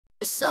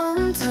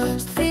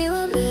Sometimes the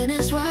feeling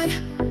is right.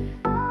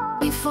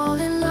 We fall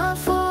in love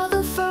for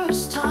the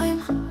first time.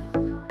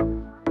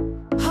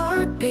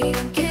 Heartbeat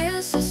and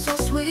kisses so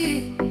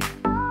sweet.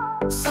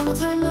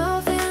 Summertime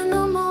love in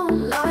the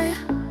moonlight.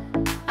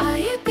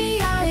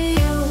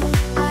 I-E-P-I-U,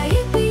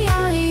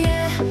 I-E-P-I-E,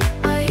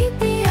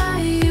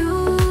 I-E-P-I-U.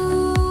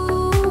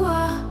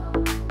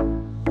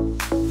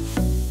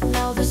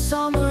 Now the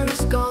summer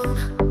is gone.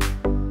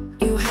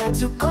 You had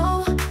to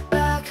go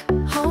back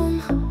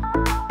home.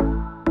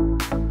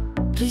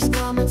 Please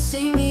come and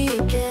see me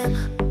again.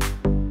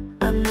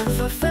 I've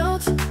never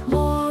felt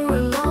more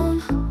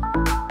alone.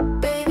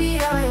 Baby,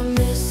 I am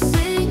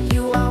missing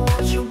you. I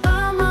want you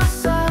by my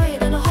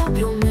side, and I hope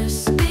you'll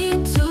miss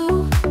me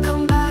too.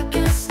 Come back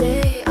and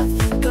stay. I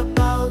think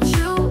about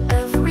you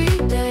every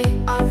day.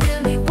 I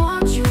really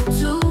want you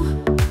to.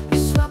 You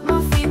swept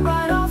my feet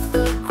right off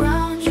the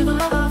ground. You're the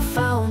love I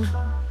found.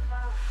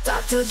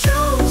 Dr.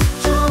 Jones,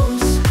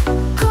 Jones,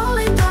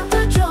 calling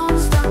Dr.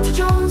 Jones, Dr.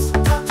 Jones,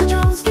 Dr.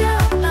 Jones,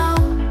 get up now.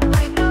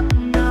 Wake up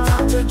now.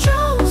 Dr.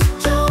 Jones,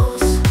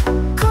 Jones,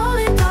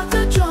 calling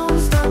Dr.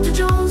 Jones, Dr.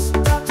 Jones,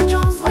 Dr.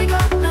 Jones, wake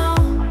up now.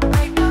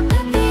 Wake up.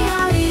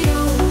 E-P-I-U,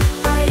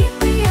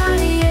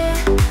 I-E-P-I-E,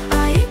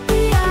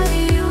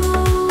 I-E-P-I-U,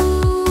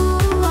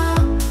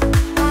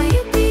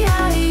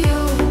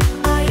 I-E-P-I-U,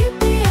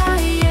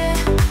 I-E-P-I-E,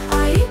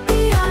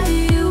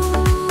 I-E-P-I-U.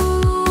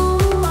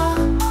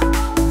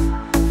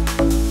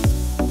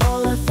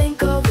 All I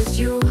think of is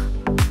you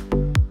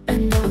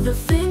and all the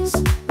things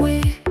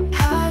we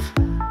had.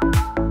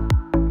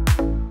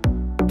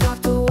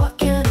 Doctor, what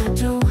can I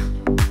do?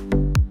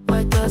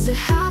 Why does it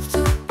have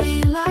to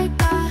be like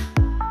that?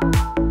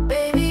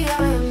 Baby,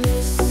 I am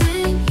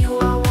missing you.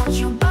 I want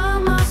you by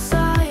my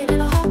side,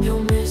 and I hope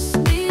you'll miss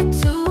me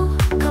too.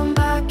 Come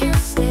back and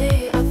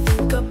stay. I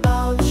think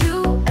about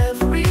you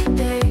every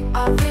day.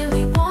 I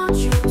really want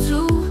you to.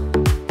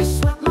 You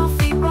swept my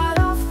feet right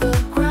off the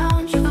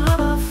ground. You're the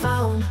love I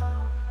found.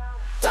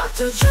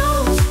 Dr.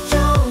 Jones,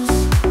 Jones,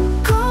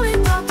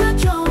 calling Dr.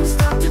 Jones,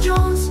 Dr.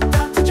 Jones,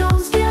 Dr.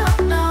 Jones, get up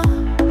now.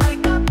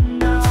 Wake up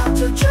now.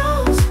 Dr.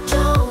 Jones,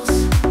 Jones,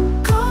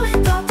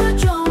 calling Dr.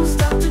 Jones,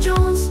 Dr.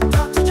 Jones,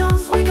 Dr.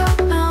 Jones, wake up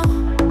now.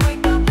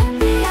 Wake up.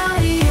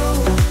 E-P-I-U,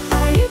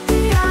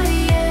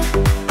 I-E-P-I-E,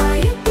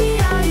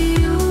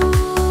 I-E-P-I-U,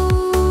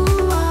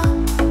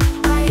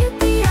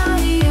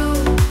 I-E-P-I-U,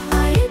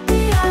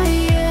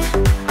 I-E-P-I-E,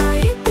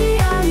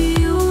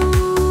 I-E-P-I-U.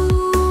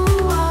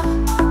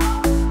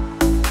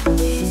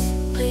 Please,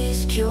 please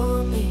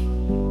cure me.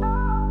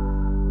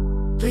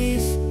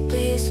 Please,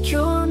 please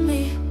cure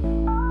me.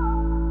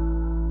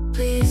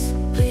 Please,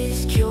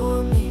 please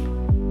cure me.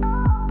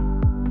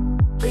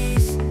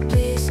 Please,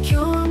 please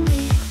cure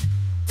me.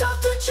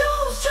 Dr.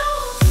 Jones,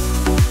 Jones,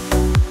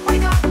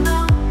 wake up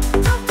now.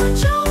 Dr.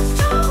 Jones,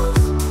 Jones,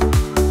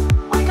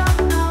 wake up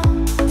now.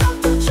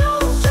 Dr.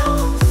 Jones,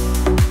 Jones,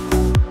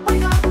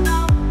 wake up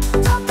now.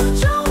 Dr.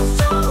 Jones,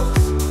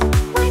 Jones,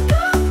 wake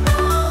up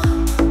now.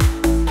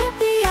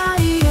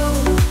 E-P-I-U,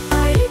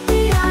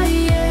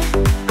 I-E-P-I-E,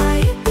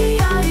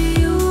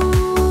 I-E-P-I-U,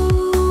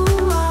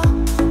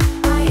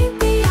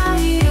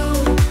 I-E-P-I-U,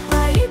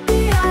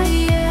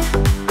 I-E-P-I-E,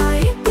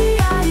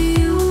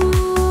 I-E-P-I-U.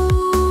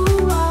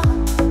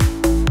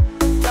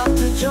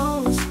 Dr.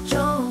 Jones,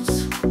 Jones,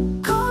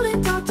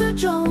 calling Dr.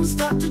 Jones,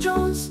 Dr.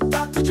 Jones,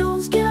 Dr.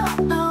 Jones, get up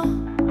now.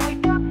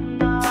 Wake up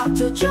now.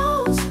 Dr.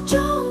 Jones,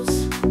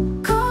 Jones,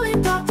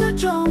 calling Dr.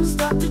 Jones,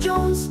 Dr.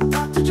 Jones.